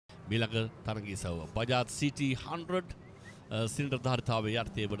මීළඟ තරගයේ සවුව Bajaj City 100 cylinder ධාරිතාවයේ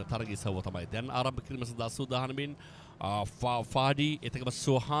යටතේ වන තරගයේ සවුව තමයි දැන් ආරම්භ කිරීම සඳහා සූදානමින් Fahdi එතකම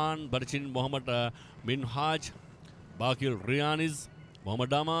Sohan Barchin Mohammad Minhaj Bakir Rianis Mohammad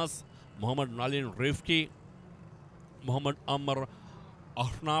Damas Mohammad Nalin Rifki Mohammad Ammar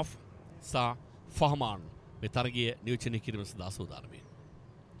Ahnaf Sa Fahman මේ තරගයේ නියෝජනය කිරීම සඳහා සූදානමින්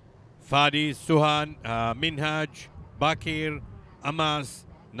Fahdi, Suhan, Minhaj, Bakir, Amas,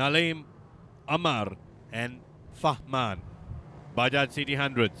 Nalim, Amar and Fahman. Bajaj City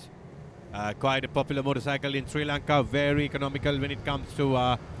 100s. Quite a popular motorcycle in Sri Lanka. Very economical when it comes to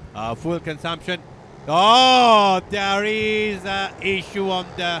fuel consumption. Oh, there is an issue on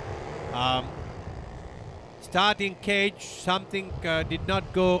the starting cage. Something did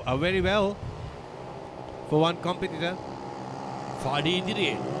not go very well for one competitor. Fahdi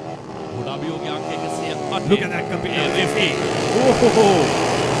ඉදිරියේ ගොඩාබියෝගේ අංක 108. Look at that competitor. Oh,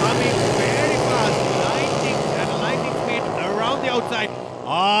 coming very fast. Lightning speed around the outside.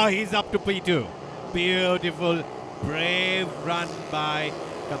 Ah, he's up to P2. Beautiful, brave run by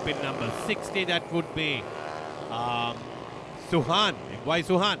competitor number 60. That would be Suhan. Why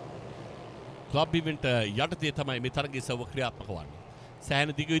Suhan? Club event යටතේ තමයි මේ තරගයේ සවුව ක්‍රියාත්මක වන්නේ. සෑහෙන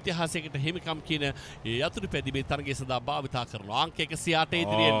දිග ඉතිහාසයකට හිමිකම් කියන යතුරු පැදි මේ තරගයේ සඳහා භාවිතා කරනවා. අංක 108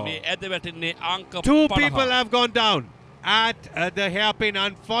 ඉදිරියෙන් මේ ඇද වැටෙන්නේ අංක 50. Two people have gone down at the hairpin.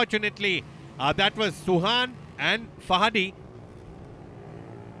 Unfortunately, that was Suhan and Fahdi.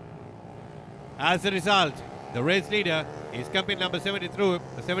 As a result, the race leader is company number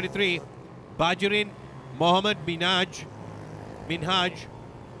 73, Bajurin Mohammad Minhaj,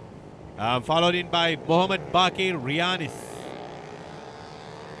 followed in by Mohammad Bakir Rianis.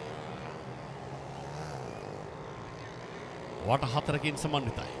 වට හතරකින්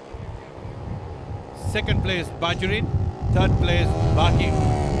සමන්විතයි. Second place Bajurin, third place Bakir.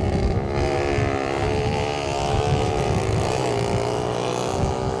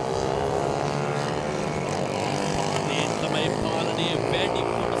 මේ තමයි පාලනයේ වැඩි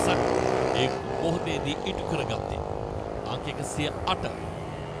කොටසක් ඒ මොහොතේදී ඉටු කරගත්තේ. අංක 108.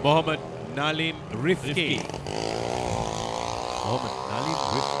 Mohammad Nalim Rifki. Mohammad Nalim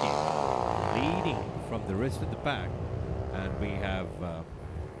Rifki leading from the rest of the pack. And we have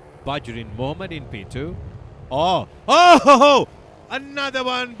Bajurin Mohammad in P2. Oh! Another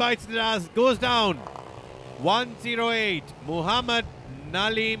one bites the dust, goes down. 108. Muhammad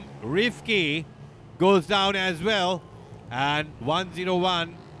Nalim Rifki goes down as well. And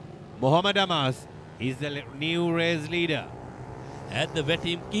 101. Muhammad Amas is the new race leader. ඇද්ද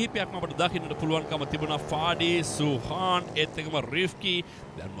වැටීම් කිහිපයක්ම අපට දකින්නට පුළුවන්කම තිබුණා. Fahdi, Suhan, එතකම Rifki,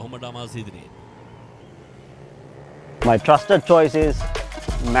 දැන් මොහමඩ් අමාස් ඉදිරියේ. My trusted choice is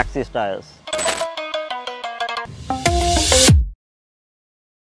MAXXIS tires.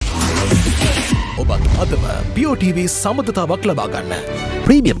 ඔබත් අදම BOTV සමඳතාවක් ලබා ගන්න.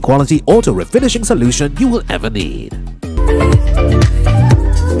 Premium quality auto refinishing solution you will ever need.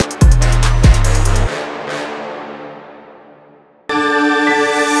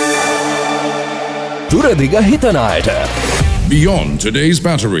 දුරදිග හිතන අයට. Beyond today's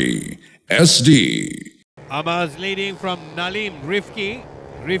battery, SARDAR. Amas leading from Nalim Rifki.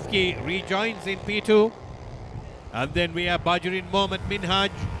 Rifki rejoins in P2. And then we have Bajurin Mohammad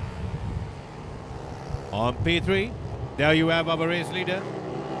Minhaj on P3. There you have our race leader,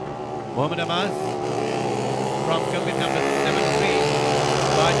 Mohammad Amas from company number 73.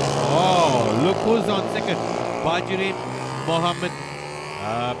 Oh, look who's on second. Bajurin Mohammad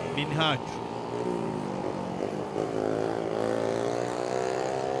Minhaj.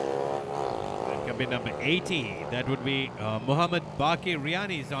 Number 80, that would be Mohammad Bakir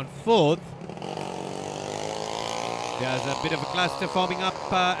Rianis on fourth. There's a bit of a cluster forming up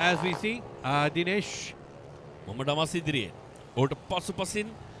as we see. Dinesh. Mohammad Amas ඉදිරියේ. ඔහුට පසුපසින්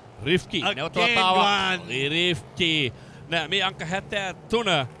Rifki. නැවත Again වතාවක් Rifki. නෑ මේ අංක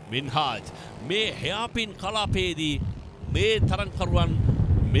 73 Minhaj. මේ hairpin කලාපයේදී මේ තරඟකරුවන්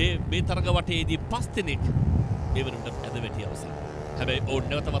මේ තරඟ වටේදී 5 දෙනෙක් මේ වෙනකොට ඇද වැටි අවසන්. හැබැයි ඕන්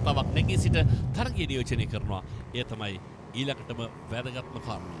නැවත වතාවක් නැගී සිට තරගය නියෝජනය කරනවා. එය තමයි ඊළඟටම වැදගත්ම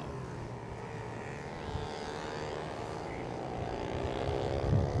කාරණාව.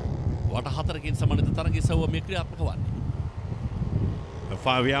 වට හතරකින් සමන්විත තරගයේ සවුව මේ ක්‍රියාත්මක වන්නේ.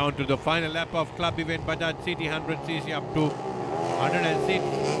 We are on to the final lap of club event Bajaj City 100cc up to 106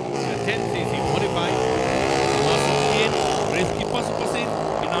 10cc modified. Rifki පසුපසින්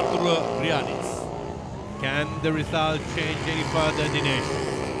පිනාතුරු Rianis. Can the result change any further, Dinesh?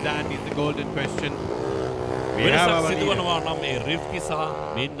 That is the golden question. We වෙනසක් සිදුවනවා නම් ඒ රිෆ්කි සහ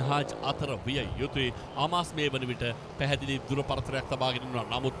මින්හාජ් අතර විය යුතුයි. ආමාස් මේ වන විට පැහැදිලි දුර පරතරයක් තබාගෙන ඉන්නවා.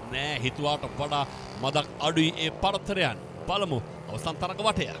 නමුත් නෑ හිතුවාට වඩා මදක් අඩුයි ඒ පරතරයන්. බලමු අවසන් තරග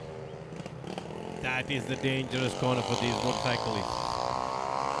වටය. That is the dangerous corner for these motorcyclists.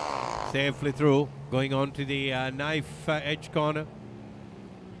 Safely through, going on to the knife edge corner.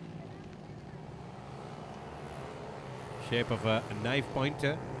 Shape of a knife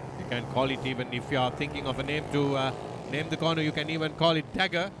pointer. You can call it, even if you are thinking of a name to name the corner, you can even call it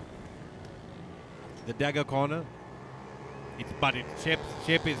dagger. The dagger corner. But its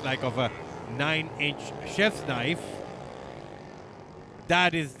shape is like of a 9-inch chef's knife.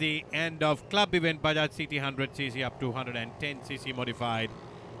 That is the end of club event Bajaj CT 100cc up to 110cc modified.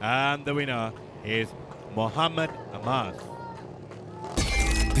 And the winner is Mahameruwa.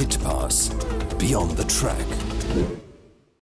 PitPass, beyond the track.